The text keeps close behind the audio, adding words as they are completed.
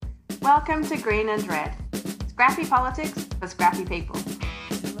Welcome to Green and Red, scrappy politics for scrappy people.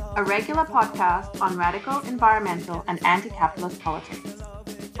 A regular podcast on radical environmental and anti-capitalist politics.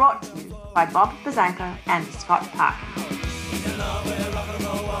 Brought to you by Bob Bazanko and Scott Parkin.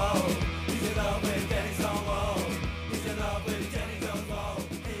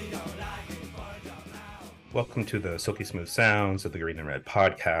 Welcome to the silky smooth sounds of the Green and Red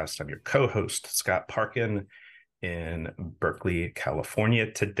podcast. I'm your co-host, Scott Parkin, in Berkeley, California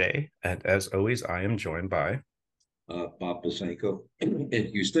today. And as always, I am joined by Bob Bazanko in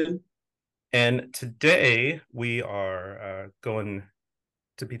Houston. And today we are going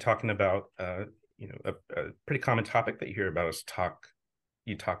to be talking about a pretty common topic that you hear about us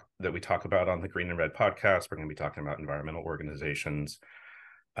we talk about on the Green and Red podcast. We're going to be talking about environmental organizations,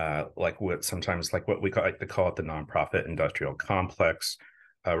 like what we like to call it the nonprofit industrial complex.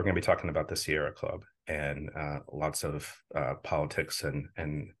 We're going to be talking about the Sierra Club and lots of politics and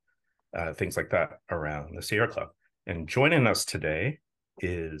things like that around the Sierra Club. And joining us today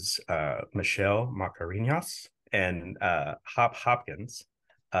is Michelle Mascarenhas and Hopkins.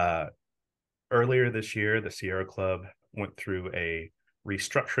 Earlier this year, the Sierra Club went through a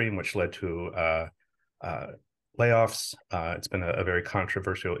restructuring, which led to layoffs. It's been a very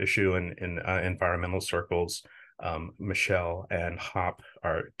controversial issue in environmental circles. Michelle and Hop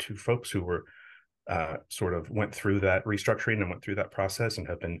are two folks who were sort of went through that restructuring and went through that process and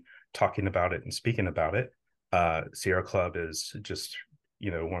have been talking about it and speaking about it. Sierra Club is just,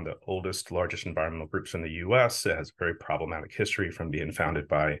 one of the oldest, largest environmental groups in the U.S. It has a very problematic history, from being founded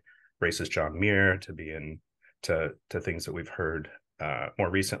by racist John Muir to things that we've heard more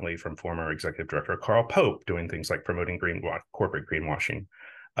recently from former executive director Carl Pope, doing things like promoting corporate greenwashing.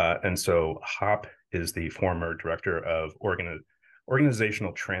 And so Hop is the former director of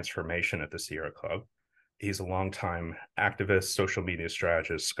organizational transformation at the Sierra Club. He's a longtime activist, social media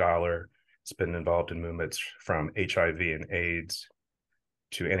strategist, scholar. He's been involved in movements from HIV and AIDS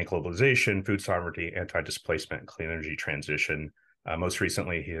to anti-globalization, food sovereignty, anti-displacement, and clean energy transition. Most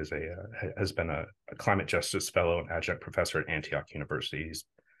recently, he has been a climate justice fellow and adjunct professor at Antioch University.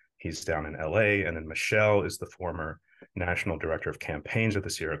 He's down in LA. And then Michelle is the former national director of campaigns at the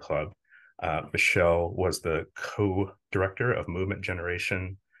Sierra Club. Michelle was the co-director of Movement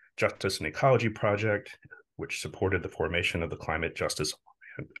Generation Justice and Ecology Project, which supported the formation of the Climate Justice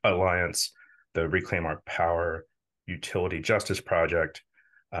Alliance, the Reclaim Our Power Utility Justice Project.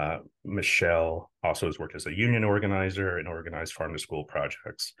 Michelle also has worked as a union organizer and organized farm to school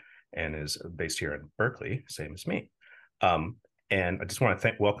projects, and is based here in Berkeley, same as me. And I just want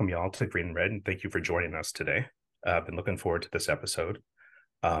to welcome y'all to Green and Red, and thank you for joining us today. I've been looking forward to this episode.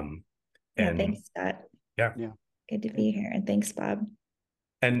 Thanks, Scott. Yeah. Good to be here. And thanks, Bob.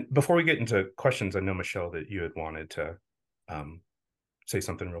 And before we get into questions, I know, Michelle, that you had wanted to say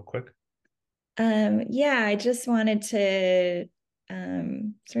something real quick. I just wanted to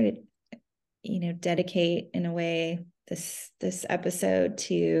sort of, dedicate in a way this episode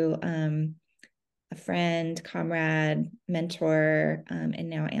to a friend, comrade, mentor, and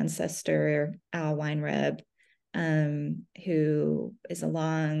now ancestor, Al Weinreb, who is a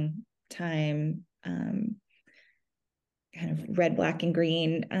long time kind of red, black, and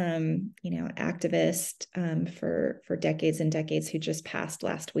green, activist for decades and decades, who just passed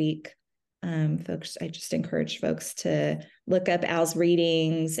last week. Folks, I just encourage folks to look up Al's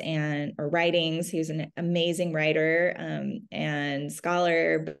writings. He was an amazing writer and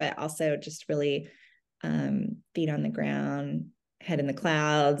scholar, but also just really feet on the ground, head in the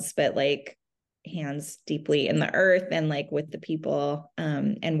clouds, but like hands deeply in the earth and like with the people,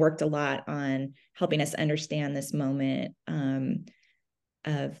 and worked a lot on helping us understand this moment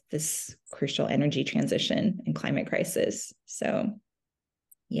of this crucial energy transition and climate crisis. So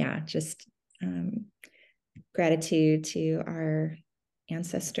just gratitude to our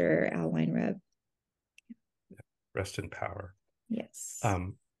ancestor, Al Weinreb. Rest in power. Yes.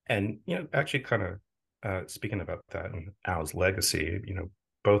 And, actually kind of speaking about that and Al's legacy,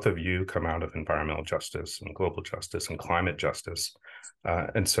 both of you come out of environmental justice and global justice and climate justice.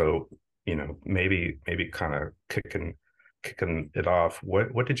 And so, maybe kind of kicking it off,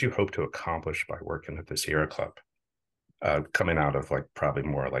 what did you hope to accomplish by working at the Sierra Club? Coming out of probably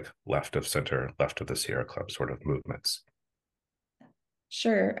more left of the Sierra Club sort of movements.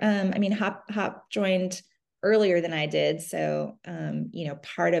 Sure. Hop joined earlier than I did. So,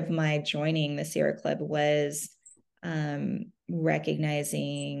 part of my joining the Sierra Club was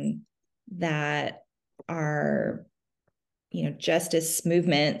recognizing that our, justice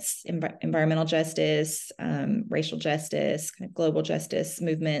movements, environmental justice, racial justice, kind of global justice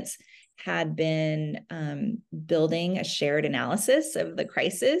movements had been building a shared analysis of the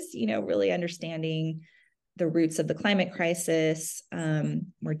crisis, really understanding the roots of the climate crisis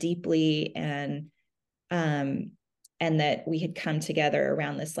more deeply, and that we had come together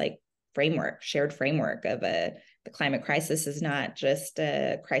around this shared framework of the climate crisis is not just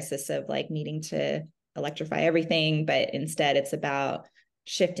a crisis of needing to electrify everything, but instead it's about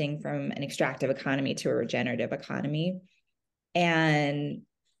shifting from an extractive economy to a regenerative economy. And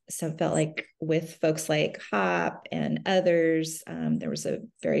so it felt like with folks like Hop and others, there was a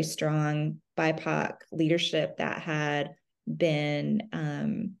very strong BIPOC leadership that had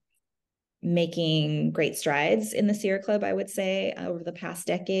been making great strides in the Sierra Club, I would say, over the past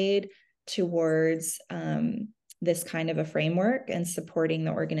decade towards this kind of a framework and supporting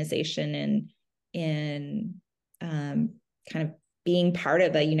the organization in kind of being part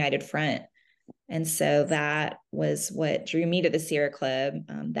of a united front. And so that was what drew me to the Sierra Club,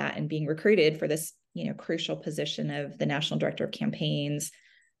 that and being recruited for this, crucial position of the National Director of Campaigns,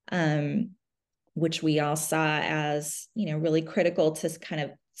 which we all saw as, really critical to kind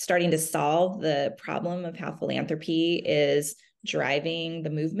of starting to solve the problem of how philanthropy is driving the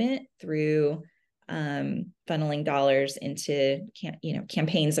movement through funneling dollars into,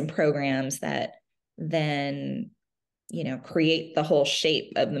 campaigns and programs that then, create the whole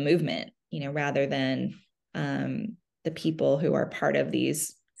shape of the movement, rather than the people who are part of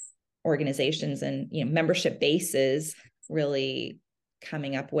these organizations and, membership bases really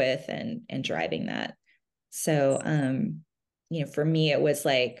coming up with and driving that. So, for me, it was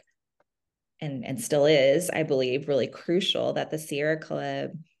and still is, I believe, really crucial that the Sierra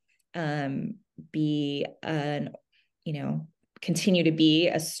Club be continue to be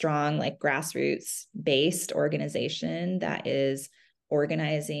a strong, grassroots based organization that is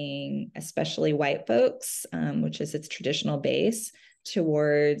organizing, especially white folks, which is its traditional base,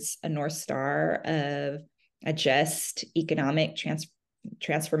 towards a North Star of a just economic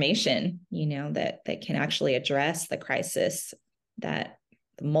transformation, that can actually address the crisis, that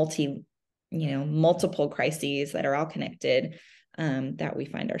multiple crises that are all connected, that we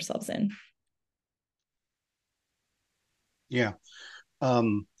find ourselves in. Yeah.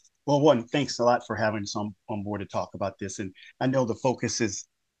 Well, one, thanks a lot for having us on board to talk about this. And I know the focus is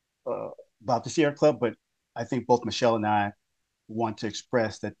about the Sierra Club, but I think both Michelle and I want to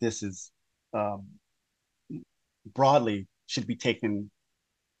express that this is broadly should be taken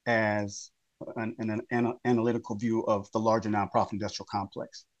as an analytical view of the larger nonprofit industrial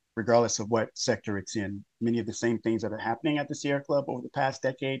complex, regardless of what sector it's in. Many of the same things that are happening at the Sierra Club over the past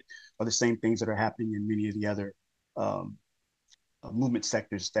decade are the same things that are happening in many of the other movement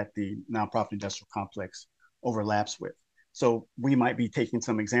sectors that the nonprofit industrial complex overlaps with. So we might be taking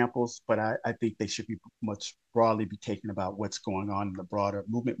some examples, but I think they should be much broadly be taken about what's going on in the broader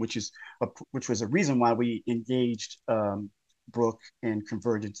movement, which was a reason why we engaged Brooke and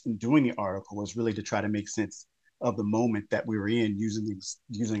Convergence in doing the article, was really to try to make sense of the moment that we were in,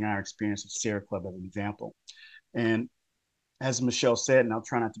 using our experience with Sierra Club as an example. And as Michelle said, and I'll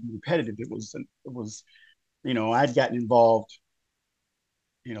try not to be repetitive, it was I'd gotten involved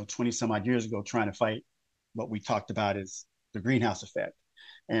 20 some odd years ago trying to fight what we talked about as the greenhouse effect.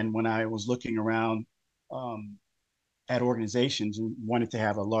 And when I was looking around at organizations and wanted to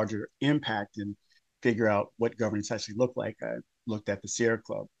have a larger impact and figure out what governance actually looked like, I looked at the Sierra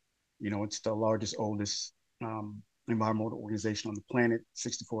Club. It's the largest, oldest environmental organization on the planet,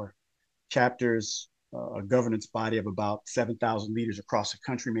 64 chapters, a governance body of about 7,000 leaders across the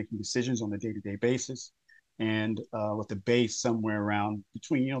country making decisions on a day-to-day basis. And with a base somewhere around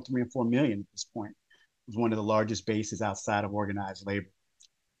between 3 and 4 million at this point. It was one of the largest bases outside of organized labor,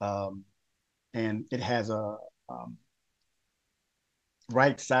 and it has a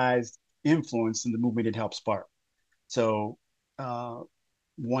right-sized influence in the movement it helped spark. So,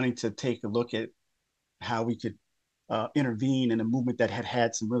 wanting to take a look at how we could intervene in a movement that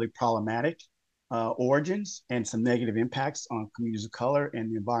had some really problematic origins and some negative impacts on communities of color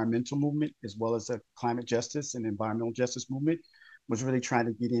and the environmental movement, as well as the climate justice and environmental justice movement, was really trying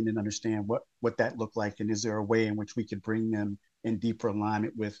to get in and understand what that looked like, and is there a way in which we could bring them in deeper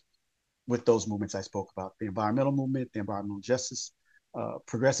alignment with those movements I spoke about, the environmental movement, the environmental justice,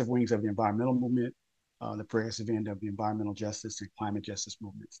 progressive wings of the environmental movement, the progressive end of the environmental justice and climate justice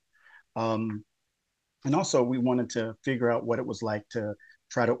movements. And also we wanted to figure out what it was like to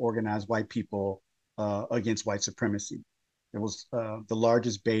try to organize white people against white supremacy. It was the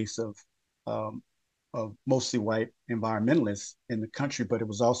largest base of mostly white environmentalists in the country, but it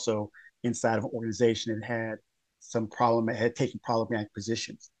was also inside of an organization that had some problem, had taken problematic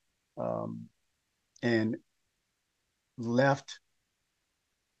positions, and left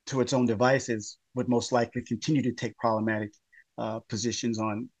to its own devices, would most likely continue to take problematic positions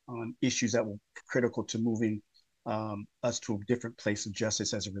on issues that were critical to moving us to a different place of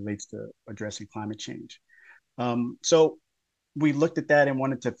justice as it relates to addressing climate change. So we looked at that and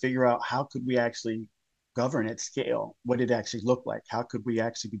wanted to figure out how could we actually govern at scale, what it actually looked like, how could we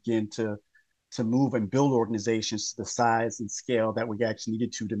actually begin to move and build organizations to the size and scale that we actually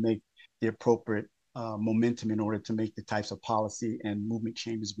needed to make the appropriate momentum in order to make the types of policy and movement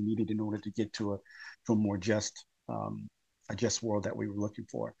changes we needed in order to get to a more just a just world that we were looking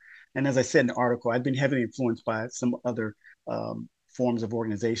for. And as I said in the article, I've been heavily influenced by some other forms of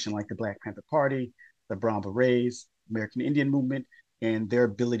organization like the Black Panther Party, the Brown Berets, American Indian Movement, and their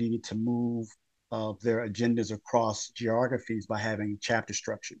ability to move their agendas across geographies by having chapter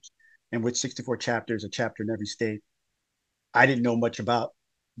structures, in which 64 chapters, a chapter in every state. I didn't know much about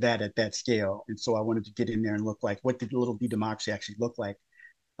that at that scale. And so I wanted to get in there and look like, what did little D democracy actually look like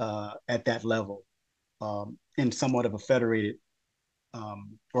at that level in somewhat of a federated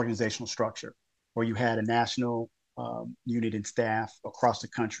organizational structure, where you had a national unit and staff across the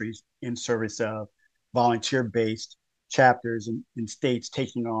country in service of volunteer-based chapters in states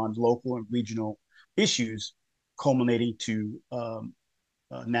taking on local and regional issues, culminating to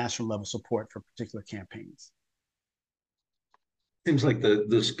national level support for particular campaigns. Seems like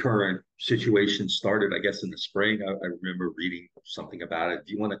this current situation started, I guess, in the spring. I remember reading something about it.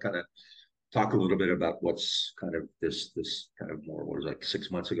 Do you want to kind of talk a little bit about what's kind of this kind of more, what was it, like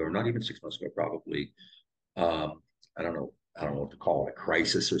 6 months ago, or not even 6 months ago, probably. I don't know what to call it, a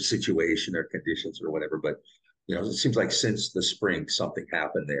crisis or situation or conditions or whatever, but it seems like since the spring something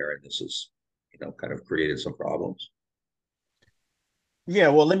happened there, and this has kind of created some problems. Yeah,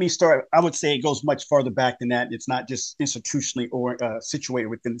 well, let me start. I would say it goes much farther back than that. It's not just institutionally or situated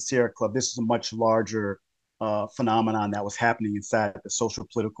within the Sierra Club. This is a much larger phenomenon that was happening inside the social,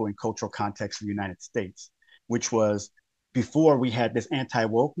 political, and cultural context of the United States, which was before we had this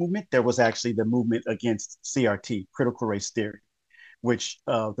anti-woke movement. There was actually the movement against CRT, critical race theory, which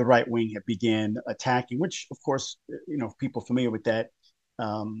the right wing had began attacking, which, of course, people familiar with that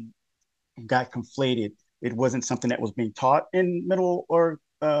got conflated. It wasn't something that was being taught in middle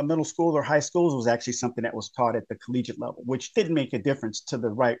school or high schools. It was actually something that was taught at the collegiate level, which didn't make a difference to the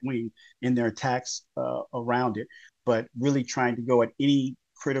right wing in their attacks around it, but really trying to go at any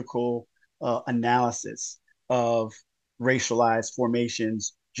critical analysis of racialized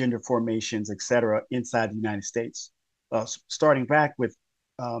formations, gender formations, et cetera, inside the United States, starting back with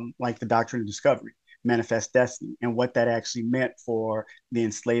like the doctrine of discovery, manifest destiny, and what that actually meant for the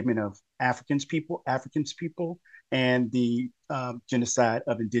enslavement of African people, and the genocide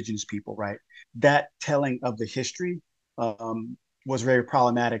of indigenous people, right? That telling of the history was very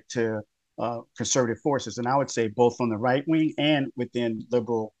problematic to conservative forces. And I would say both on the right wing and within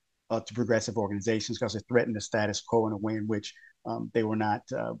liberal to progressive organizations, because it threatened the status quo in a way in which they were not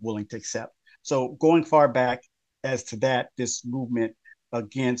willing to accept. So going far back as to that, this movement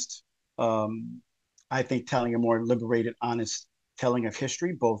against, I think, telling a more liberated, honest telling of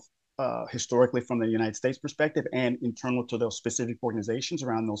history, both historically from the United States perspective and internal to those specific organizations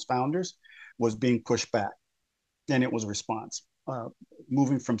around those founders, was being pushed back. And it was a response.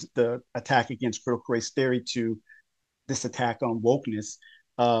 Moving from the attack against critical race theory to this attack on wokeness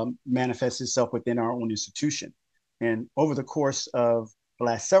manifests itself within our own institution. And over the course of the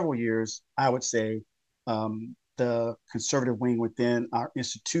last several years, I would say the conservative wing within our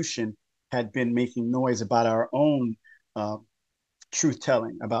institution had been making noise about our own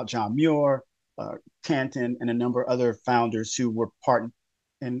truth-telling about John Muir, Canton, and a number of other founders who were part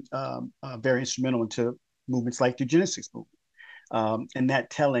and very instrumental into movements like the eugenics movement. And that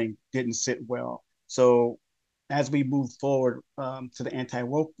telling didn't sit well. So as we moved forward to the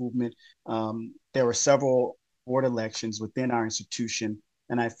anti-woke movement, there were several board elections within our institution,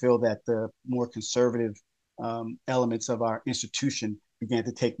 and I feel that the more conservative elements of our institution began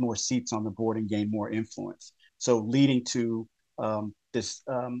to take more seats on the board and gain more influence. So leading to this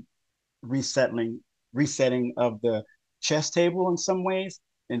resetting of the chess table in some ways.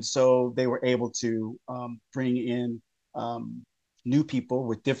 And so they were able to bring in new people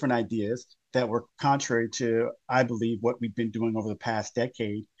with different ideas that were contrary to, I believe, what we've been doing over the past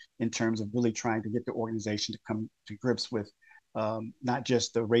decade in terms of really trying to get the organization to come to grips with not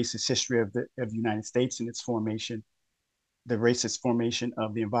just the racist history of the United States and its formation, the racist formation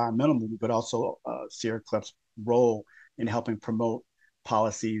of the environmental movement, but also Sierra Club's role in helping promote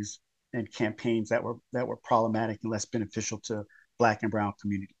policies and campaigns that were problematic and less beneficial to Black and Brown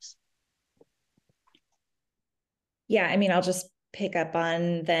communities. Yeah, I mean, I'll just pick up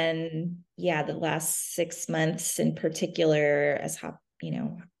on then, the last 6 months in particular, as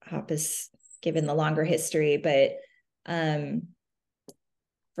Hop is given the longer history, but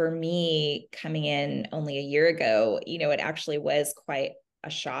for me, coming in only a year ago, it actually was quite a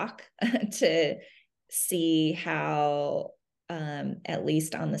shock to see how, at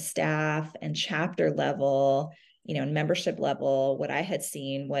least on the staff and chapter level, and membership level, what I had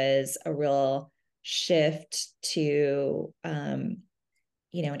seen was a real shift to,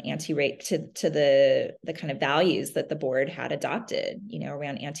 an anti-rape to the kind of values that the board had adopted,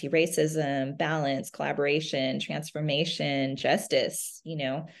 around anti-racism, balance, collaboration, transformation, justice,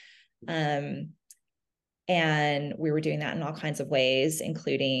 and we were doing that in all kinds of ways,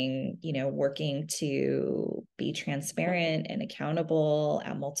 including, working to be transparent and accountable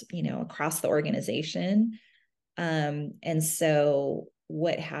at across the organization. And so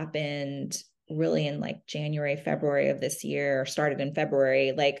what happened really in like January, February of this year, started in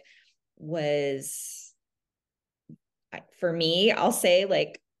February, like was, for me, I'll say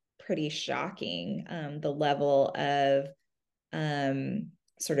like pretty shocking, the level of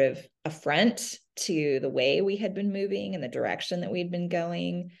sort of affront to the way we had been moving and the direction that we'd been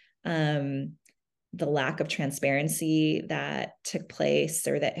going, the lack of transparency that took place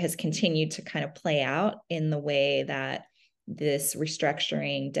or that has continued to kind of play out in the way that this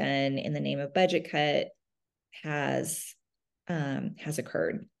restructuring done in the name of budget cut has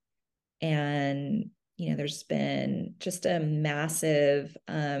occurred. And, there's been just a massive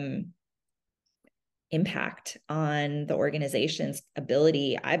impact on the organization's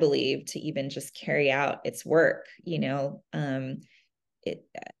ability, I believe, to even just carry out its work.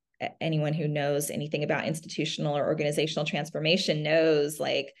 Anyone who knows anything about institutional or organizational transformation knows,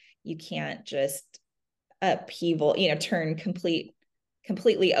 like, you can't just upheaval, turn completely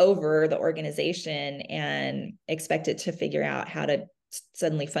over the organization and expect it to figure out how to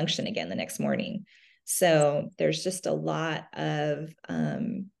suddenly function again the next morning. So there's just a lot of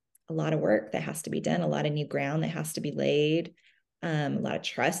work that has to be done, a lot of new ground that has to be laid, a lot of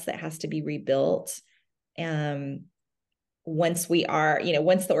trust that has to be rebuilt. Once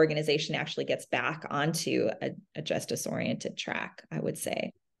the organization actually gets back onto a justice-oriented track, I would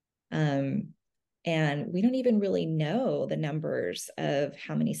say. And we don't even really know the numbers of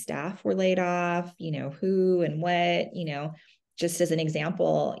how many staff were laid off, who and what, just as an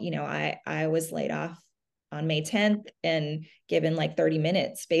example, I was laid off on May 10th and given like 30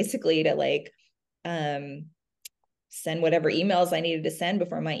 minutes basically to like send whatever emails I needed to send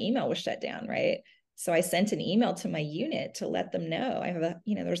before my email was shut down, right? So I sent an email to my unit to let them know. I have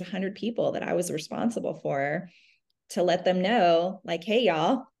there's 100 people that I was responsible for, to let them know, like, hey,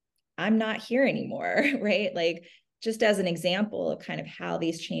 y'all, I'm not here anymore, right? Like, just as an example of kind of how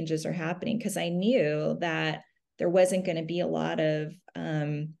these changes are happening, because I knew that there wasn't going to be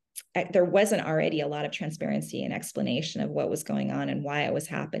there wasn't already a lot of transparency and explanation of what was going on and why it was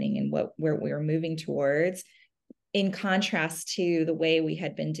happening and where we were moving towards, in contrast to the way we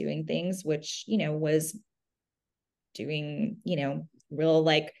had been doing things, which, was doing, real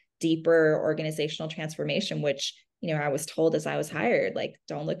like deeper organizational transformation, which, I was told as I was hired, like,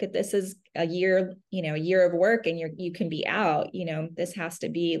 don't look at this as a year of work and you can be out. This has to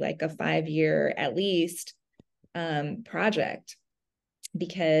be like a 5-year at least project,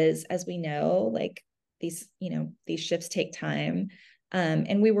 because as we know, like these shifts take time.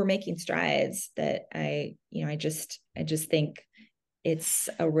 And we were making strides that I just think it's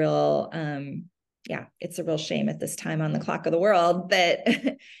a real, it's a real shame at this time on the clock of the world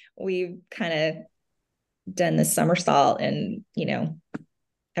that we've kind of done this somersault and,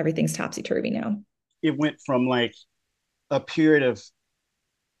 everything's topsy-turvy now. It went from like a period of,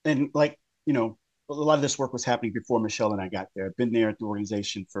 and like, a lot of this work was happening before Michelle and I got there. I've been there at the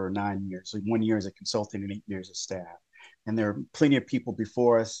organization for 9 years, like 1 year as a consultant and 8 years as staff. And there are plenty of people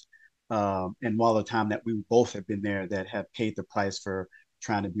before us, and while the time that we both have been there, that have paid the price for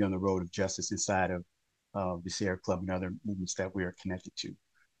trying to be on the road of justice inside of the Sierra Club and other movements that we are connected to.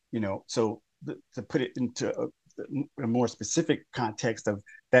 So to put it into a more specific context of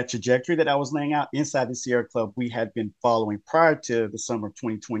that trajectory that I was laying out inside the Sierra Club, we had been following prior to the summer of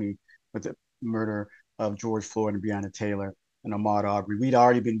 2020 with the murder of George Floyd and Breonna Taylor and Ahmaud Arbery. We'd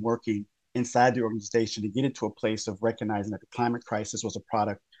already been working inside the organization to get it to a place of recognizing that the climate crisis was a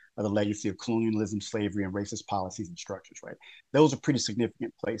product of the legacy of colonialism, slavery, and racist policies and structures, right? Those are pretty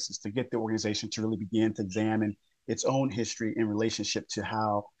significant places to get the organization to really begin to examine its own history in relationship to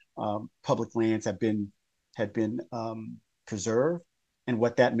how public lands had been preserved, and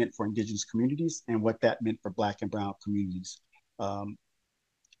what that meant for Indigenous communities and what that meant for Black and Brown communities.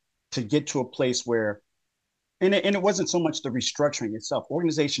 To get to a place where And it wasn't so much the restructuring itself.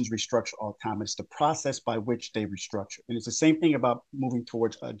 Organizations restructure all the time. It's the process by which they restructure. And it's the same thing about moving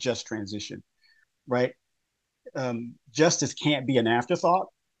towards a just transition, right? Justice can't be an afterthought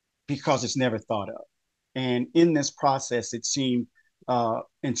because it's never thought of. And in this process, it seemed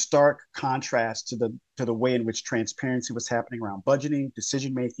in stark contrast to the way in which transparency was happening around budgeting,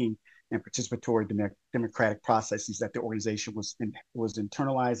 decision making, and participatory democratic processes that the organization was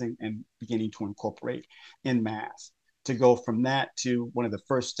internalizing and beginning to incorporate in mass. To go from that to one of the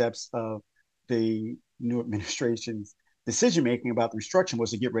first steps of the new administration's decision making about the restructuring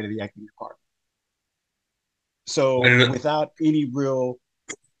was to get rid of the equity department. So without any real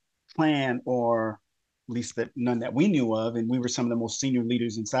plan, or at least that none that we knew of, and we were some of the most senior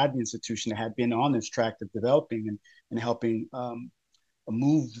leaders inside the institution that had been on this track of developing and helping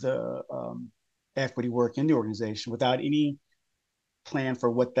move the equity work in the organization, without any plan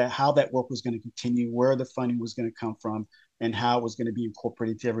for how that work was going to continue, where the funding was going to come from, and how it was going to be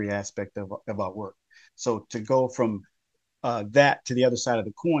incorporated to every aspect of our work. So to go from that to the other side of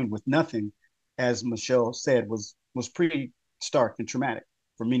the coin with nothing, as Michelle said, was pretty stark and traumatic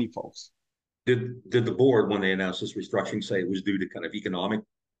for many folks. Did the board, when they announced this restructuring, say it was due to kind of economic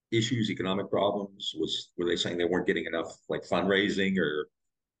issues, economic problems? Were they saying they weren't getting enough like fundraising or?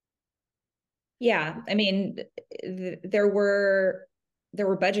 Yeah, I mean, there were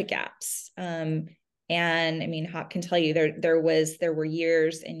budget gaps. And I mean, Hop can tell you there were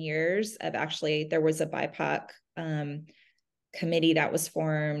years and years of, actually, there was a BIPOC committee that was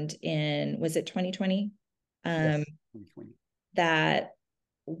formed in, was it 2020? Yes, 2020. That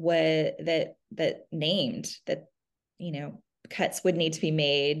named that, you know, cuts would need to be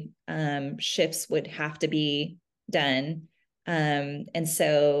made, shifts would have to be done. And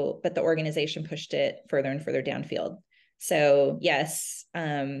so, but the organization pushed it further and further downfield. So yes,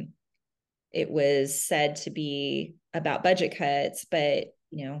 it was said to be about budget cuts, but,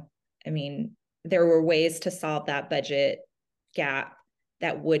 you know, I mean, there were ways to solve that budget gap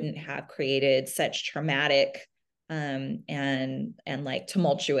that wouldn't have created such traumatic and like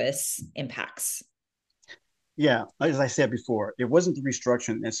tumultuous impacts. Yeah, as I said before, it wasn't the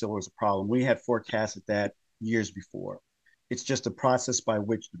restructuring that necessarily was a problem. We had forecasted that years before. It's just the process by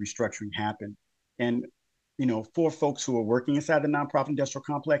which the restructuring happened. And, you know, for folks who are working inside the nonprofit industrial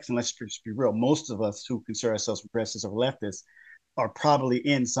complex, and let's just be real, most of us who consider ourselves progressives or leftists are probably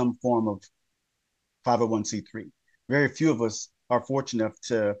in some form of 501c3. Very few of us are fortunate enough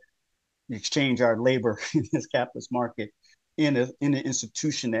to exchange our labor in this capitalist market in an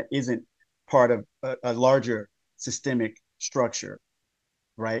institution that isn't part of a larger systemic structure,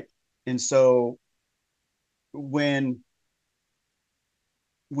 right? And so when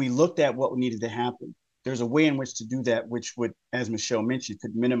we looked at what needed to happen, there's a way in which to do that, which would, as Michelle mentioned,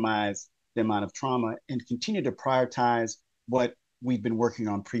 could minimize the amount of trauma and continue to prioritize what we've been working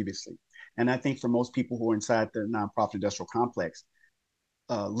on previously. And I think for most people who are inside the nonprofit industrial complex,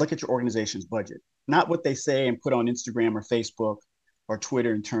 look at your organization's budget, not what they say and put on Instagram or Facebook or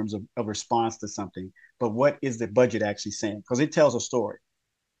Twitter in terms of response to something, but what is the budget actually saying? Because it tells a story.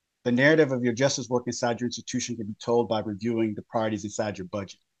 The narrative of your justice work inside your institution can be told by reviewing the priorities inside your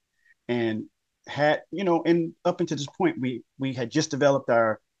budget. And and up until this point, we had just developed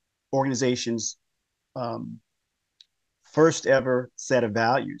our organization's first ever set of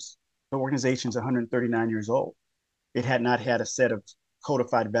values. The organization's 139 years old. It had not had a set of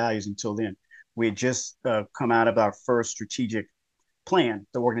codified values until then. We had just come out of our first strategic plan.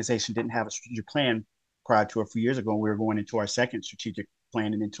 The organization didn't have a strategic plan prior to a few years ago. We were going into our second strategic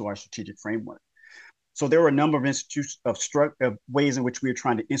plan and into our strategic framework. So there were a number of ways in which we were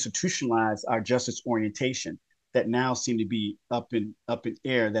trying to institutionalize our justice orientation that now seem to be up in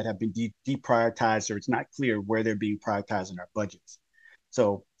air, that have been deprioritized, or it's not clear where they're being prioritized in our budgets.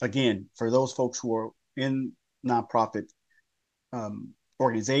 So again, for those folks who are in nonprofit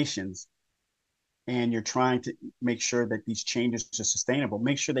organizations, and you're trying to make sure that these changes are sustainable,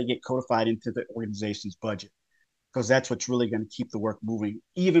 make sure they get codified into the organization's budget, because that's what's really going to keep the work moving,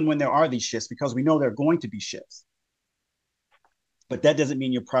 even when there are these shifts, because we know there are going to be shifts. But that doesn't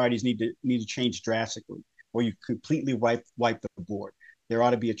mean your priorities need to change drastically, or you completely wipe the board. There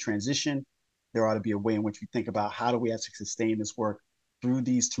ought to be a transition. There ought to be a way in which we think about how do we actually sustain this work through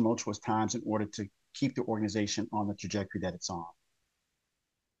these tumultuous times in order to keep the organization on the trajectory that it's on.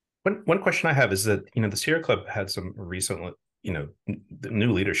 One question I have is that, the Sierra Club had some recent, the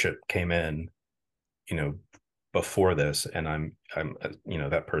new leadership came in, before this, and I'm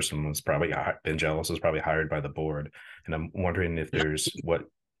that person was probably been jealous, was probably hired by the board, and I'm wondering if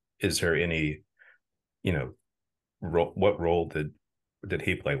is there any, what role did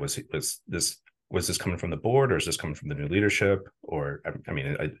he play? Was this was this coming from the board, or is this coming from the new leadership? Or I mean,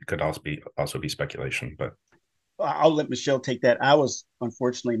 it could also be speculation, but I'll let Michelle take that. I was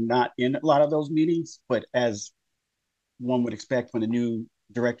unfortunately not in a lot of those meetings, but as one would expect when a new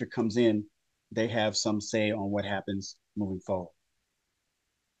director comes in, they have some say on what happens moving forward.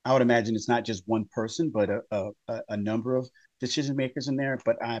 I would imagine it's not just one person, but a number of decision makers in there.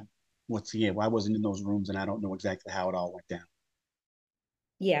 But once again, I wasn't in those rooms and I don't know exactly how it all went down.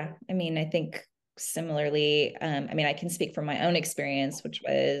 Yeah, I mean, I think similarly, I mean, I can speak from my own experience, which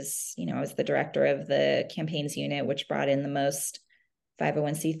was, I was the director of the campaigns unit, which brought in the most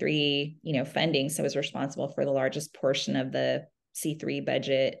 501c3, funding. So I was responsible for the largest portion of the C3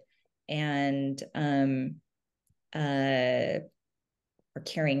 budget and or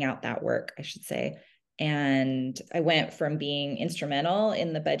carrying out that work, I should say. And I went from being instrumental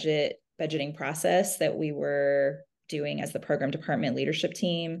in the budgeting process that we were doing as the program department leadership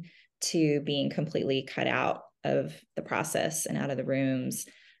team to being completely cut out of the process and out of the rooms.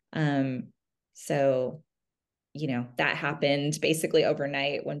 So, that happened basically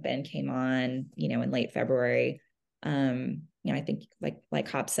overnight when Ben came on, in late February. I think like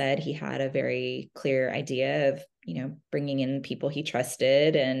Hop said, he had a very clear idea of, bringing in people he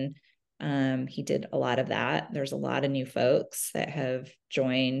trusted, and he did a lot of that. There's a lot of new folks that have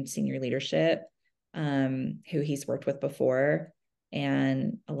joined senior leadership who he's worked with before,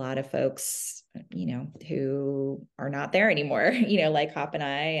 and a lot of folks, who are not there anymore, like Hop and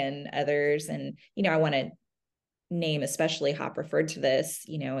I and others. And, I want to name, especially Hop referred to this,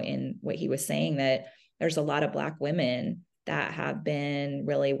 in what he was saying, that there's a lot of Black women that have been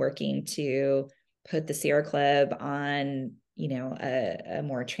really working to put the Sierra Club on, a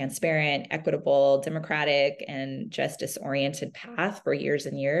more transparent, equitable, democratic, and justice-oriented path for years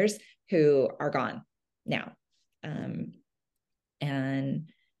and years, who are gone now. And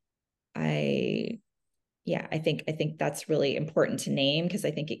I think that's really important to name, because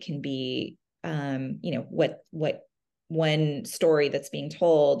I think it can be, what one story that's being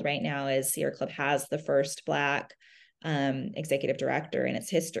told right now is Sierra Club has the first Black executive director in its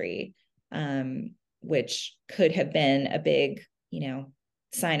history, which could have been a big,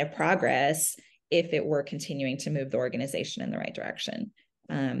 sign of progress if it were continuing to move the organization in the right direction.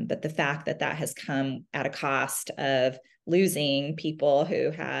 But the fact that that has come at a cost of losing people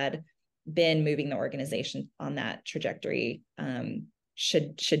who had been moving the organization on that trajectory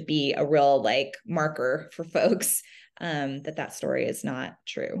should be a real marker for folks that story is not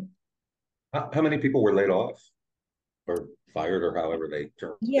true. How many people were laid off or fired, or however they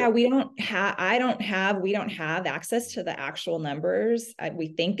term it? Yeah, we don't have access to the actual numbers. We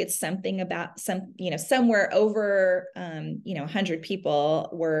think it's something about somewhere over 100 people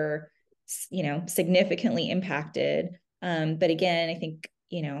were significantly impacted. But again, I think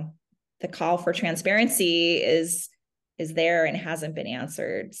the call for transparency is there and hasn't been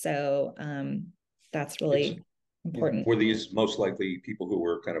answered. So that's really important. Were these most likely people who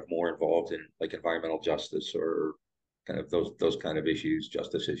were kind of more involved in environmental justice or kind of those kind of issues,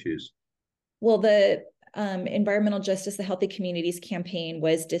 justice issues? Well, the environmental justice, the Healthy Communities campaign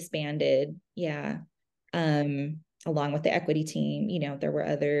was disbanded. Yeah. Along with the equity team, there were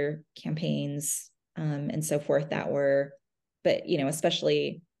other campaigns and so forth that were, but,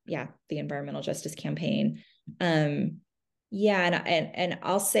 especially, the environmental justice campaign. And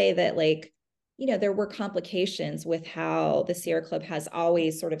I'll say that there were complications with how the Sierra Club has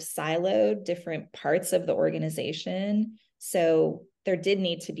always sort of siloed different parts of the organization. So there did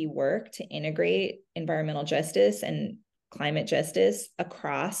need to be work to integrate environmental justice and climate justice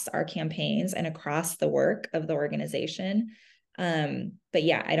across our campaigns and across the work of the organization. But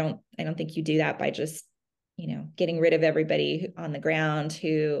I don't think you do that by just, getting rid of everybody on the ground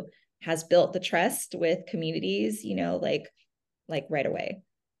who has built the trust with communities, right away.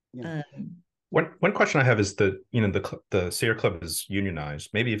 Yeah. One question I have is that the Sierra Club is unionized,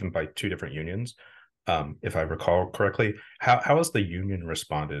 maybe even by two different unions, if I recall correctly. How has the union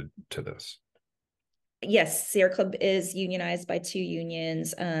responded to this? Yes, Sierra Club is unionized by two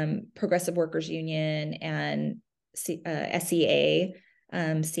unions, Progressive Workers Union and SEA,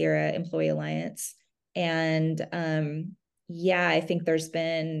 Sierra Employee Alliance. And I think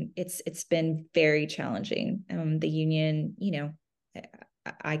it's been very challenging. The union,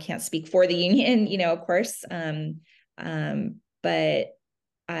 I can't speak for the union, of course. But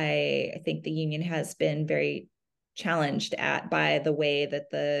I think the union has been very challenged by the way that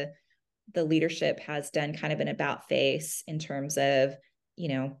the leadership has done kind of an about face in terms of,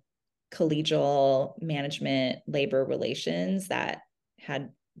 collegial management, labor relations that had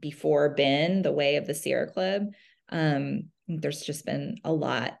before been the way of the Sierra Club. There's just been a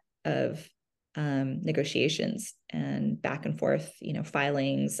lot of negotiations and back and forth,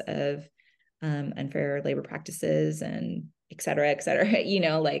 filings of unfair labor practices and et cetera,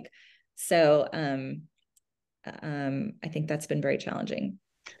 so I think that's been very challenging.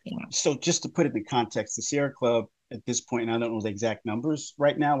 So just to put it in context, the Sierra Club at this point, and I don't know the exact numbers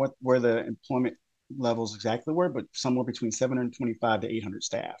right now, where the employment levels exactly were, but somewhere between 725 to 800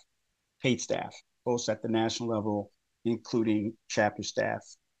 staff, paid staff, both at the national level, including chapter staff.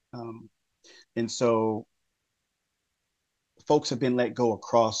 And so folks have been let go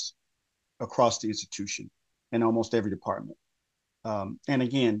across the institution in almost every department. And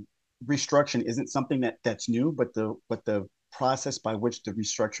again, restructuring isn't something that's new, but the process by which the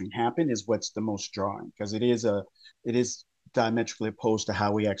restructuring happened is what's the most jarring, because it is diametrically opposed to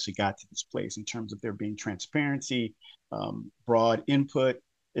how we actually got to this place in terms of there being transparency, broad input.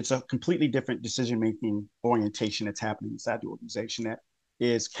 It's a completely different decision-making orientation that's happening inside the organization that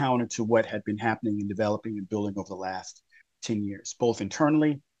is counter to what had been happening and developing and building over the last 10 years, both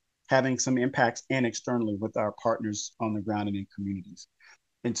internally, having some impacts, and externally with our partners on the ground and in communities.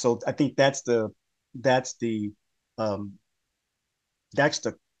 And so I think that's the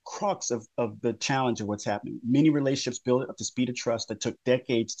crux of the challenge of what's happening. Many relationships built up the speed of trust that took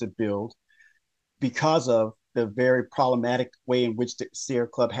decades to build because of the very problematic way in which the Sierra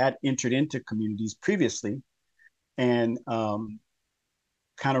Club had entered into communities previously, and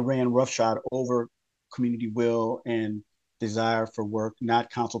kind of ran roughshod over community will and desire for work, not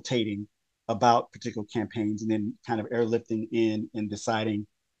consultating about particular campaigns, and then kind of airlifting in and deciding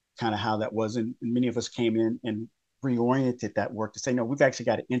kind of how that was. And many of us came in and reoriented that work to say, no, we've actually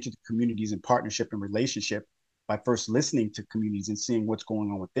got to enter the communities in partnership and relationship by first listening to communities and seeing what's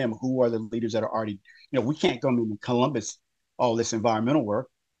going on with them. Who are the leaders that are already, we can't go in Columbus, all this environmental work,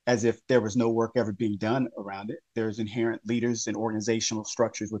 as if there was no work ever being done around it. There's inherent leaders and organizational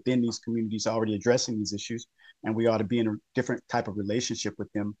structures within these communities already addressing these issues, and we ought to be in a different type of relationship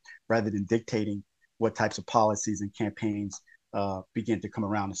with them rather than dictating what types of policies and campaigns begin to come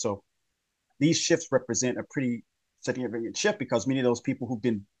around. And so these shifts represent a pretty significant shift, because many of those people who've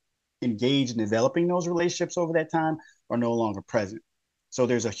been engaged in developing those relationships over that time are no longer present. So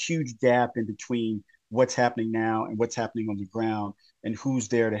there's a huge gap in between what's happening now and what's happening on the ground, and who's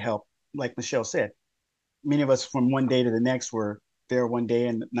there to help. Like Michelle said, many of us from one day to the next were there one day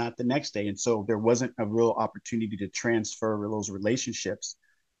and not the next day. And so there wasn't a real opportunity to transfer those relationships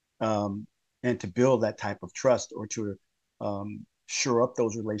and to build that type of trust, or to shore up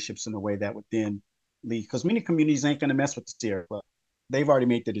those relationships in a way that would then lead. Because many communities ain't going to mess with the Sierra Club. They've already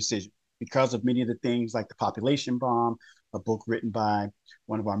made the decision because of many of the things like the population bomb, a book written by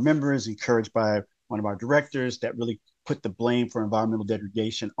one of our members, encouraged by one of our directors, that really put the blame for environmental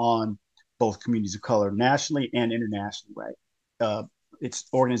degradation on both communities of color nationally and internationally, right? It's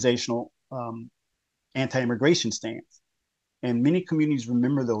organizational anti-immigration stance. And many communities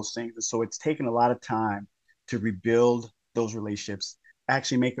remember those things. And so it's taken a lot of time to rebuild those relationships,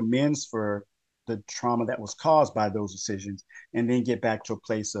 actually make amends for the trauma that was caused by those decisions, and then get back to a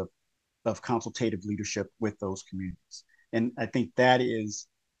place of consultative leadership with those communities. And I think that is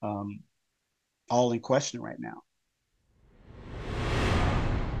all in question right now.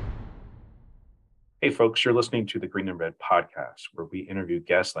 Hey folks, you're listening to the Green and Red podcast, where we interview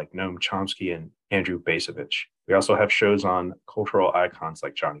guests like Noam Chomsky and Andrew Bacevich. We also have shows on cultural icons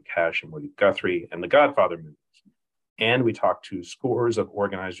like Johnny Cash and Woody Guthrie and the Godfather movies. And we talk to scores of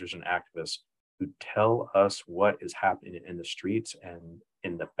organizers and activists who tell us what is happening in the streets and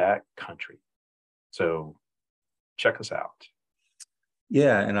in the back country. So check us out.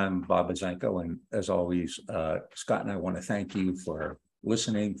 Yeah, and I'm Bob Bazanko, and as always, Scott and I want to thank you for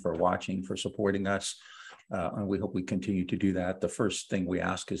listening, for watching, for supporting us, and we hope we continue to do that. The first thing we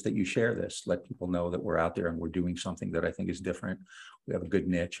ask is that you share this, let people know that we're out there and we're doing something that I think is different. We have a good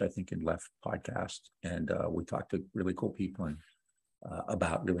niche, I think, in Left podcast, and we talk to really cool people and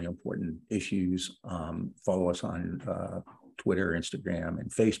about really important issues. Follow us on Twitter, Instagram,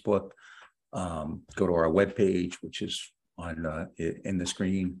 and Facebook. Go to our webpage, which is on in the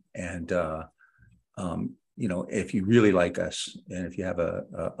screen, and if you really like us, and if you have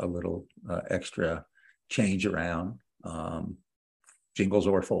a little extra change around, jingles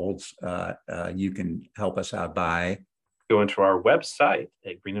or folds, you can help us out by going to our website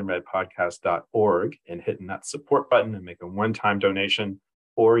at greenandredpodcast.org and hitting that support button and make a one-time donation,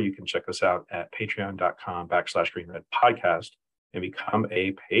 or you can check us out at patreon.com/greenredpodcast and become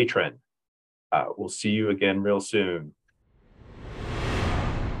a patron. We'll see you again real soon.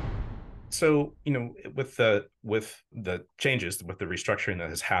 So, with the changes, with the restructuring that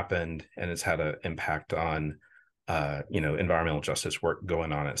has happened, and it's had an impact on environmental justice work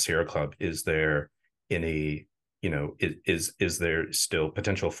going on at Sierra Club, is there any, is there still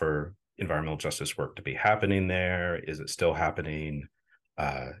potential for environmental justice work to be happening there? Is it still happening?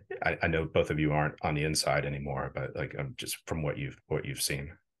 I know both of you aren't on the inside anymore, but like just from what you've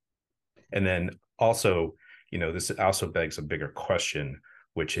seen. And then also, this also begs a bigger question,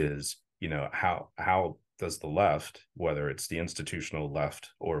 which is, how does the left, whether it's the institutional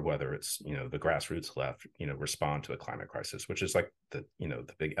left or whether it's, the grassroots left, respond to the climate crisis, which is like the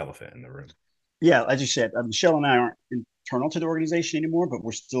big elephant in the room. Yeah, as you said, Michelle and I aren't internal to the organization anymore, but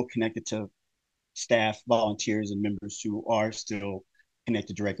we're still connected to staff, volunteers, and members who are still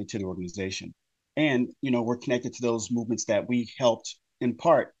connected directly to the organization. And, we're connected to those movements that we helped in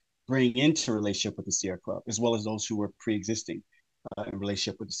part bring into relationship with the Sierra Club, as well as those who were pre-existing in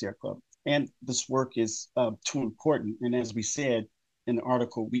relationship with the Sierra Club. And this work is too important. And as we said in the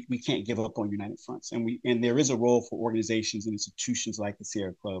article, we can't give up on United Fronts. And there is a role for organizations and institutions like the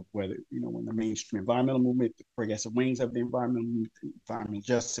Sierra Club, whether, when the mainstream environmental movement, the progressive wings of the environmental movement, environmental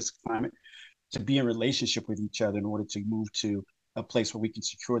justice, climate, to be in relationship with each other in order to move to a place where we can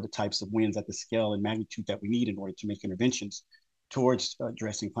secure the types of wins at the scale and magnitude that we need in order to make interventions towards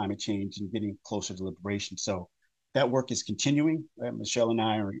addressing climate change and getting closer to liberation. So that work is continuing. Michelle and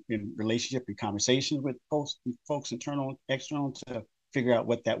I are in relationship and conversations with folks internal, external, to figure out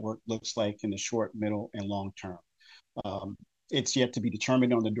what that work looks like in the short, middle, and long term. It's yet to be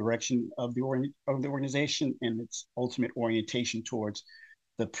determined on the direction of the organization and its ultimate orientation towards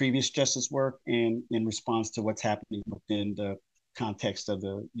the previous justice work and in response to what's happening within the context of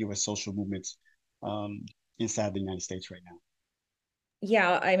the U.S. social movements inside the United States right now.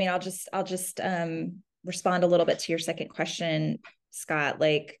 Yeah, I mean, I'll just respond a little bit to your second question, Scott,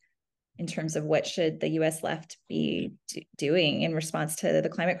 like in terms of what should the U.S. left be doing in response to the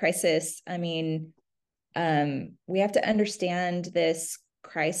climate crisis. I mean, we have to understand this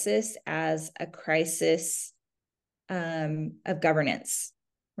crisis as a crisis of governance,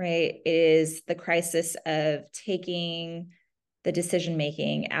 right? It is the crisis of taking the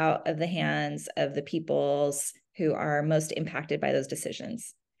decision-making out of the hands of the peoples who are most impacted by those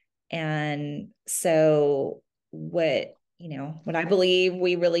decisions. And so what I believe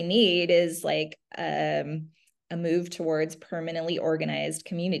we really need is like a move towards permanently organized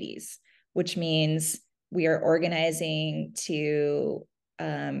communities, which means we are organizing to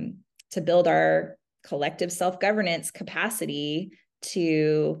build our collective self-governance capacity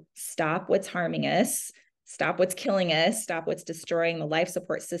to stop what's harming us, stop what's killing us, stop what's destroying the life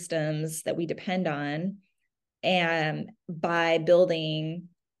support systems that we depend on, and by building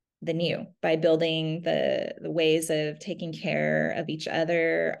the new, by building the ways of taking care of each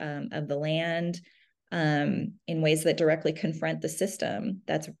other, of the land, in ways that directly confront the system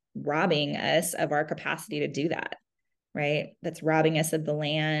that's robbing us of our capacity to do that, right? That's robbing us of the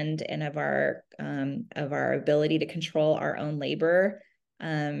land and of our ability to control our own labor,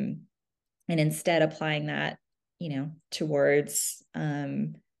 and instead applying that, towards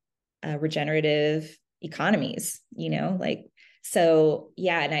regenerative economies, So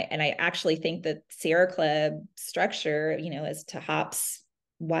yeah, and I actually think that Sierra Club structure, as to Hop's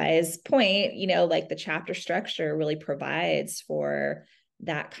wise point, like the chapter structure really provides for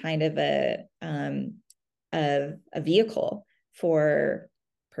that kind of a vehicle for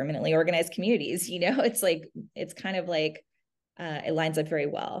permanently organized communities. It's kind of like it lines up very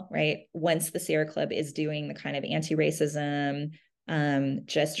well, right? Once the Sierra Club is doing the kind of anti-racism,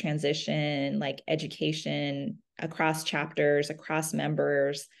 just transition, like education across chapters, across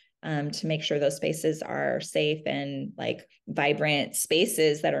members, to make sure those spaces are safe and like vibrant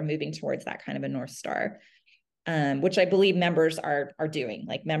spaces that are moving towards that kind of a North Star, which I believe members are doing.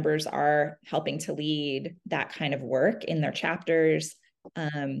 Like members are helping to lead that kind of work in their chapters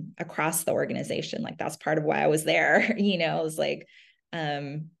across the organization. Like that's part of why I was there, it was like,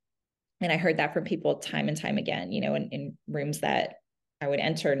 and I heard that from people time and time again, in rooms that I would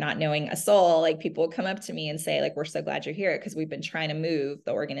enter not knowing a soul, like people would come up to me and say, like, we're so glad you're here because we've been trying to move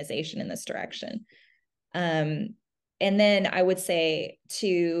the organization in this direction. And then I would say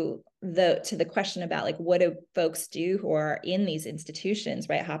to the question about like, what do folks do who are in these institutions,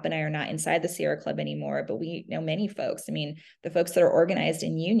 right? Hop and I are not inside the Sierra Club anymore, but we know many folks. I mean, the folks that are organized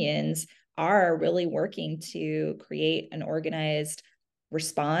in unions are really working to create an organized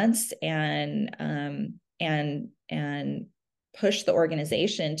response and push the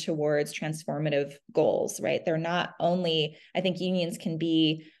organization towards transformative goals, right? They're not only, I think unions can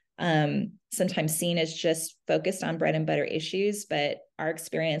be sometimes seen as just focused on bread and butter issues, but our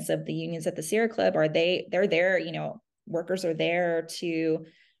experience of the unions at the Sierra Club they're there, workers are there to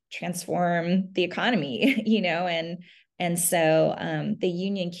transform the economy, you know, and so the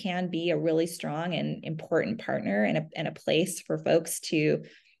union can be a really strong and important partner and a place for folks to,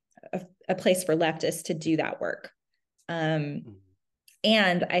 a place for leftists to do that work. And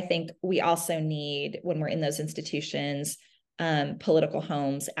I think we also need, when we're in those institutions, political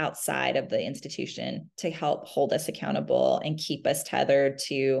homes outside of the institution to help hold us accountable and keep us tethered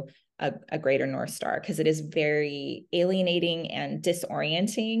to a greater North Star, because it is very alienating and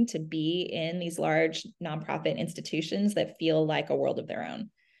disorienting to be in these large nonprofit institutions that feel like a world of their own.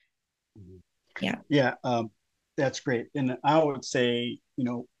 Yeah, that's great. And I would say,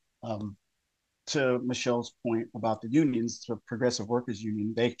 to Michelle's point about the unions, the Progressive Workers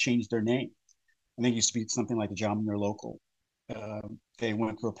Union, they changed their name. I think it used to be something like the John Muir Local. They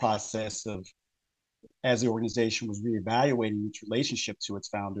went through a process of, as the organization was reevaluating its relationship to its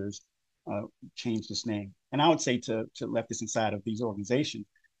founders, changed its name. And I would say to leftists inside of these organizations,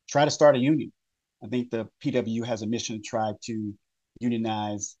 try to start a union. I think the PWU has a mission to try to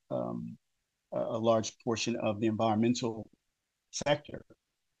unionize a large portion of the environmental sector.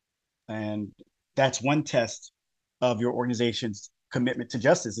 And that's one test of your organization's commitment to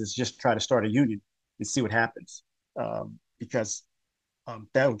justice, is just try to start a union and see what happens. Because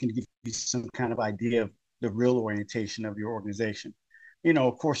that will give you some kind of idea of the real orientation of your organization.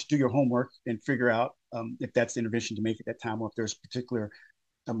 Of course, do your homework and figure out if that's the intervention to make at that time, or if there's particular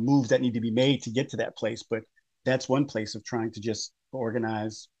moves that need to be made to get to that place. But that's one place of trying to just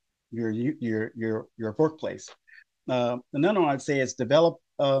organize your workplace. Another one I'd say is develop,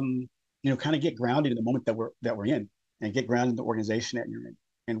 kind of get grounded in the moment that we're in, and get grounded in the organization that you're in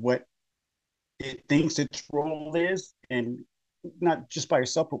and what it thinks its role is, and not just by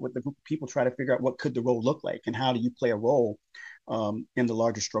yourself, but with the group of people, try to figure out what could the role look like and how do you play a role in the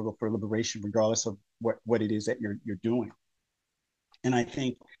larger struggle for liberation, regardless of what it is that you're doing. And I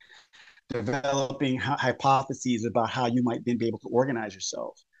think developing hypotheses about how you might then be able to organize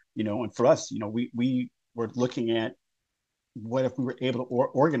yourself, and for us, we were looking at what if we were able to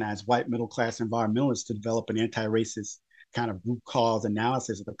organize white middle-class environmentalists to develop an anti-racist kind of root cause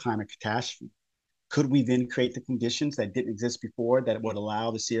analysis of the climate catastrophe. Could we then create the conditions that didn't exist before that would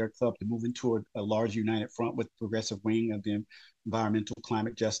allow the Sierra Club to move into a large united front with the progressive wing of the environmental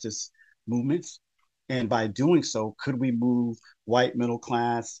climate justice movements? And by doing so, could we move white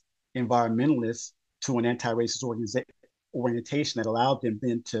middle-class environmentalists to an anti-racist orientation that allowed them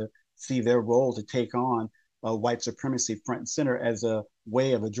then to see their role to take on white supremacy front and center as a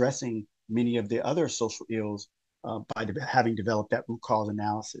way of addressing many of the other social ills by having developed that root cause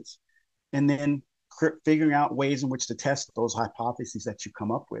analysis? And then figuring out ways in which to test those hypotheses that you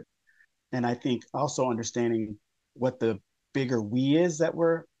come up with. And I think also understanding what the bigger we is that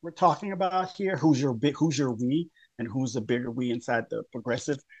we're talking about here. Who's your we, and who's the bigger we inside the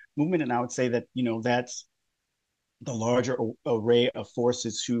progressive movement? And I would say that, that's the larger array of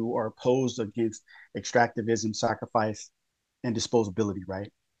forces who are opposed against extractivism, sacrifice, and disposability,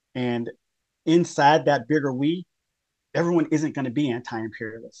 right? And inside that bigger we, everyone isn't going to be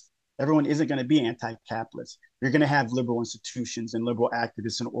anti-imperialist. Everyone isn't going to be anti-capitalist. You're going to have liberal institutions and liberal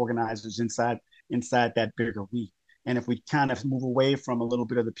activists and organizers inside that bigger we. And if we kind of move away from a little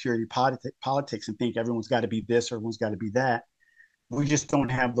bit of the purity politics and think everyone's got to be this or everyone's got to be that, we just don't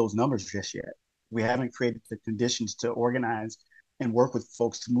have those numbers just yet. We haven't created the conditions to organize and work with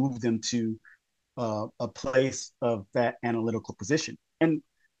folks to move them to a place of that analytical position. And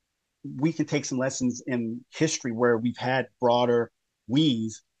we can take some lessons in history where we've had broader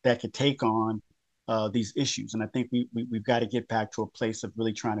we's that could take on these issues. And I think we've got to get back to a place of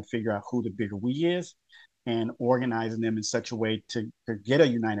really trying to figure out who the bigger we is and organizing them in such a way to get a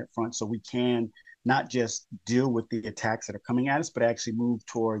united front, so we can not just deal with the attacks that are coming at us, but actually move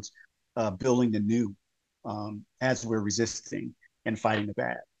towards building the new as we're resisting and fighting the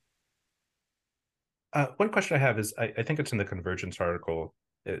bad. One question I have is, I think it's in the Convergence article.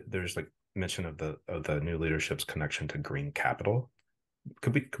 There's like mention of the new leadership's connection to green capital.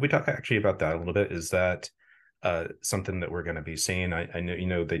 Could we talk actually about that a little bit? Is that something that we're going to be seeing? I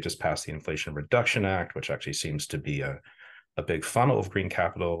know they just passed the Inflation Reduction Act, which actually seems to be a big funnel of green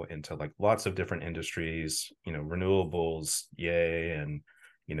capital into like lots of different industries, renewables, yay, and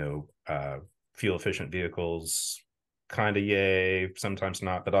fuel efficient vehicles, kind of yay, sometimes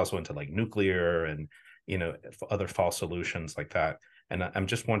not, but also into like nuclear and other fall solutions like that. And I'm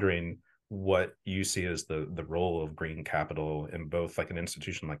just wondering what you see as the role of green capital in both like an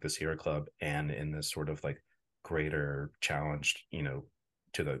institution like the Sierra Club and in this sort of like greater challenge,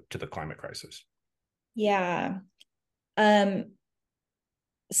 to the climate crisis. Yeah.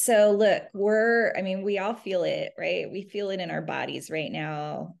 So look, we all feel it, right? We feel it in our bodies right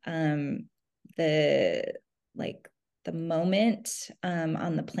now. The moment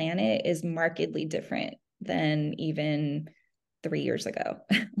on the planet is markedly different than even 3 years ago.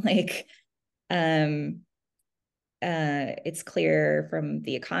 It's clear from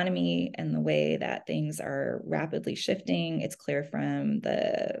the economy and the way that things are rapidly shifting. It's clear from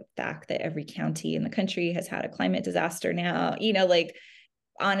the fact that every county in the country has had a climate disaster now,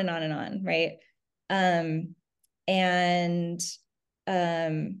 on and on and on, right? And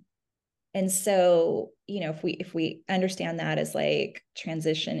so, if we understand that as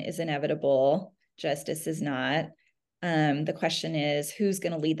transition is inevitable, justice is not, the question is who's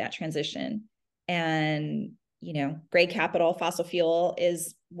going to lead that transition? And gray capital, fossil fuel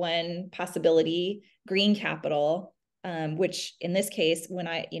is one possibility. Green capital, which in this case, when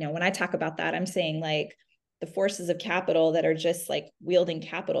I talk about that, I'm saying the forces of capital that are just wielding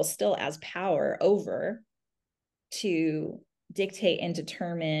capital still as power over to dictate and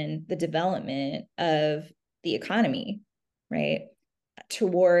determine the development of the economy, right?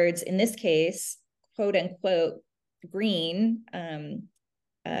 Towards, in this case, quote unquote, green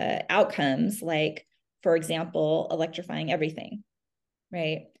outcomes, for example, electrifying everything,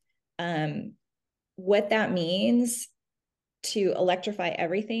 right? What that means to electrify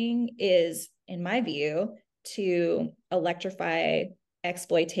everything is, in my view, to electrify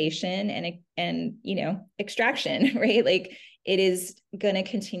exploitation and extraction, right? It is going to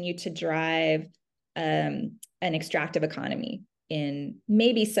continue to drive an extractive economy in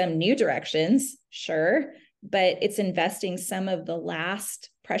maybe some new directions, sure, but it's investing some of the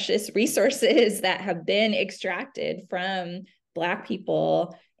last precious resources that have been extracted from Black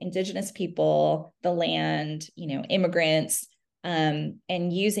people, Indigenous people, the land, immigrants, and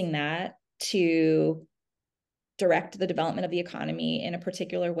using that to direct the development of the economy in a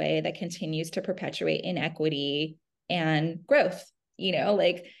particular way that continues to perpetuate inequity and growth,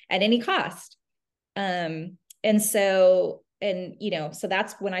 at any cost. So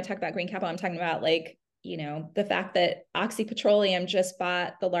that's when I talk about green capital, I'm talking about the fact that Oxy Petroleum just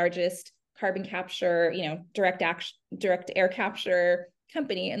bought the largest carbon capture, direct air capture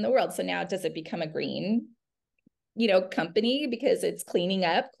company in the world. So now does it become a green, company because it's cleaning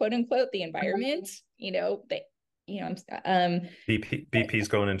up, quote unquote, the environment? BP's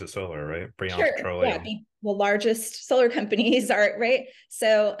going into solar, right? Sure. Petroleum. Yeah, the largest solar companies are, right?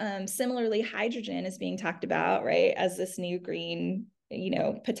 So similarly, hydrogen is being talked about, right, as this new green,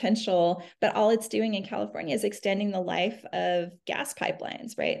 potential, but all it's doing in California is extending the life of gas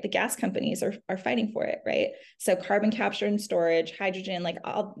pipelines, right? The gas companies are fighting for it, right? So carbon capture and storage, hydrogen,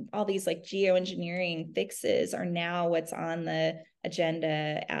 all these geoengineering fixes are now what's on the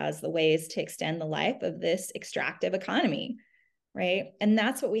agenda as the ways to extend the life of this extractive economy, right? And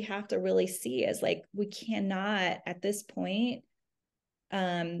that's what we have to really see is we cannot at this point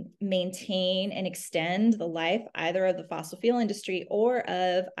maintain and extend the life either of the fossil fuel industry or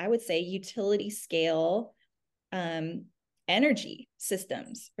of, I would say, utility scale energy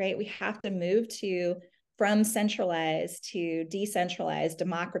systems, right? We have to move from centralized to decentralized,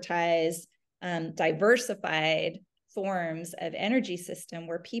 democratized, diversified forms of energy system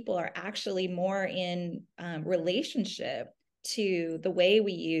where people are actually more in relationship to the way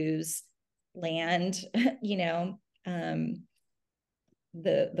we use land,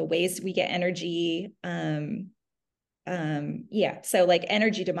 the ways we get energy. So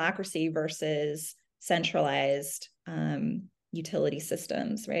energy democracy versus centralized utility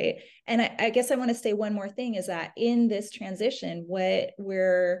systems, right? And I guess I want to say one more thing is that in this transition, what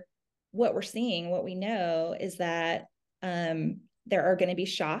we're seeing, what we know is that there are going to be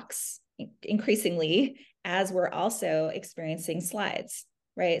shocks increasingly as we're also experiencing slides,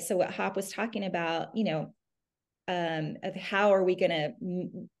 right? So what Hop was talking about, of how are we going to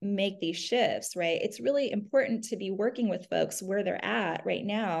make these shifts, right? It's really important to be working with folks where they're at right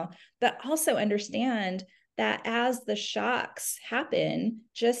now, but also understand that as the shocks happen,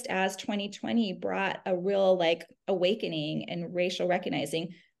 just as 2020 brought a real awakening and racial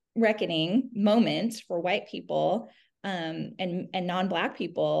reckoning moment for white people and non-Black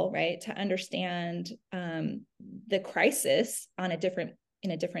people, right, to understand the crisis in a different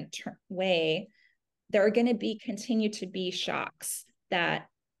way, there are going to continue to be shocks that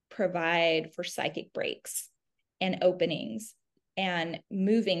provide for psychic breaks and openings and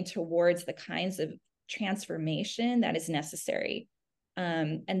moving towards the kinds of transformation that is necessary.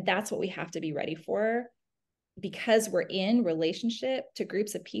 And that's what we have to be ready for, because we're in relationship to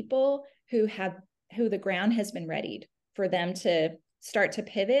groups of people who the ground has been readied for them to start to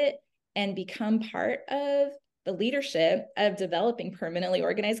pivot and become part of the leadership of developing permanently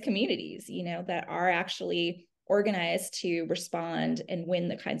organized communities, that are actually organized to respond and win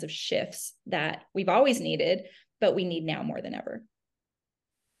the kinds of shifts that we've always needed, but we need now more than ever.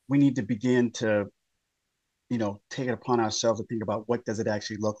 We need to begin to, take it upon ourselves to think about what does it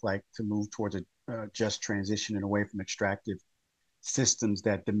actually look like to move towards a just transition and away from extractive systems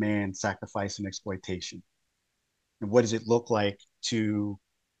that demand sacrifice and exploitation. And what does it look like to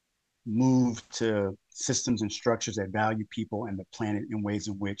move to systems and structures that value people and the planet in ways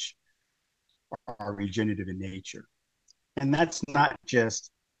in which are regenerative in nature? And that's not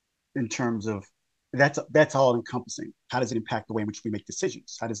just in terms of, that's all encompassing. How does it impact the way in which we make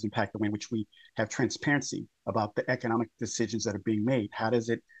decisions? How does it impact the way in which we have transparency about the economic decisions that are being made? How does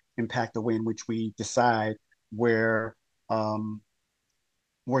it impact the way in which we decide where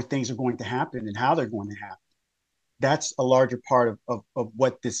things are going to happen and how they're going to happen? That's a larger part of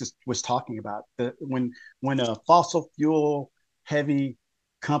what this was talking about. When a fossil fuel heavy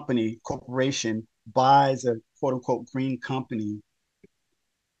corporation buys a quote unquote green company,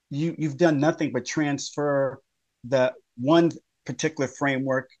 you've done nothing but transfer the one particular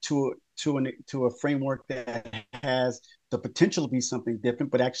framework to a framework that has the potential to be something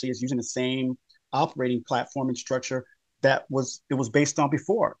different, but actually is using the same operating platform and structure that it was based on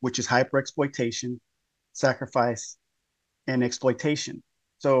before, which is hyper exploitation, sacrifice, and exploitation.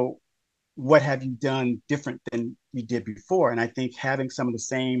 So what have you done different than you did before? And I think having some of the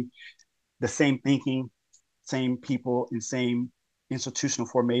same thinking, same people, and same institutional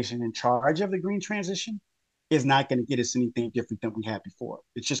formation in charge of the green transition is not going to get us anything different than we had before.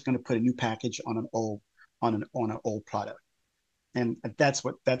 It's just going to put a new package on an old product. And that's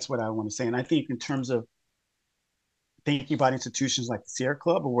what I want to say. And I think in terms of thinking about institutions like the Sierra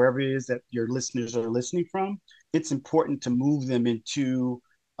Club or wherever it is that your listeners are listening from, it's important to move them into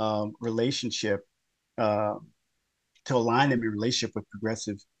relationship, to align them in relationship with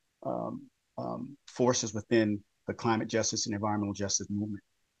progressive forces within the climate justice and environmental justice movement.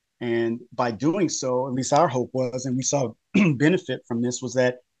 And by doing so, at least our hope was, and we saw benefit from this, was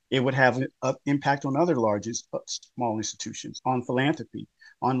that it would have an impact on other small institutions, on philanthropy,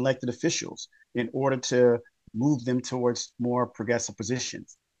 on elected officials, in order to move them towards more progressive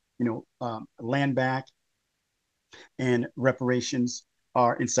positions. Land back and reparations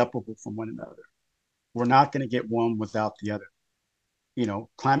are inseparable from one another. We're not going to get one without the other.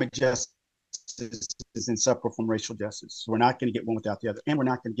 Climate justice is inseparable from racial justice. So we're not going to get one without the other. And we're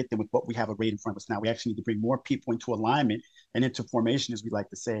not going to get them with what we have arrayed in front of us now. We actually need to bring more people into alignment and into formation, as we like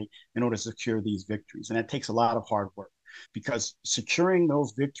to say, in order to secure these victories. And that takes a lot of hard work, because securing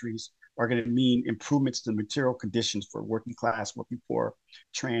those victories are going to mean improvements to the material conditions for working class, working poor,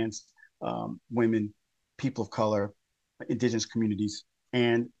 trans, women, people of color, indigenous communities.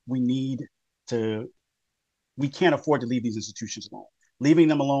 And we can't afford to leave these institutions alone. Leaving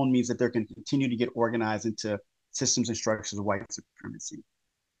them alone means that they're going to continue to get organized into systems and structures of white supremacy.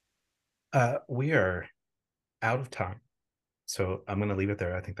 We are out of time, so I'm going to leave it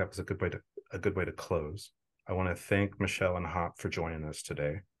there. I think that was a good way to close. I want to thank Michelle and Hop for joining us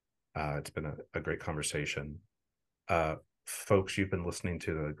today. It's been a great conversation. Folks, you've been listening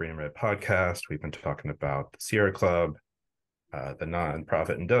to the Green and Red podcast. We've been talking about the Sierra Club, the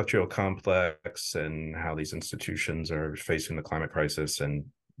nonprofit industrial complex, and how these institutions are facing the climate crisis and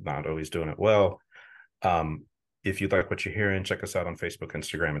not always doing it well. If you like what you're hearing, check us out on Facebook,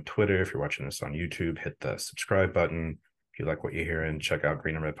 Instagram, and Twitter. If you're watching this on YouTube, hit the subscribe button. If you like what you're hearing, check out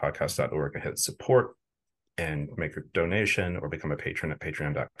greenandredpodcast.org and hit support and make a donation or become a patron at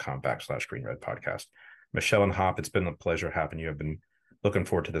patreon.com/greenredpodcast. Michelle and Hop, it's been a pleasure having you. I've been looking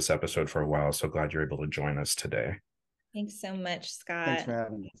forward to this episode for a while. So glad you're able to join us today. Thanks so much, Scott. Thanks for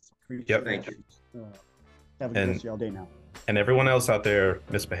having us. Yep. Thank you. Have a good rest of y'all day now. And everyone else out there,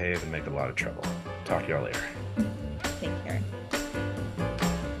 misbehave and make a lot of trouble. Talk to y'all later.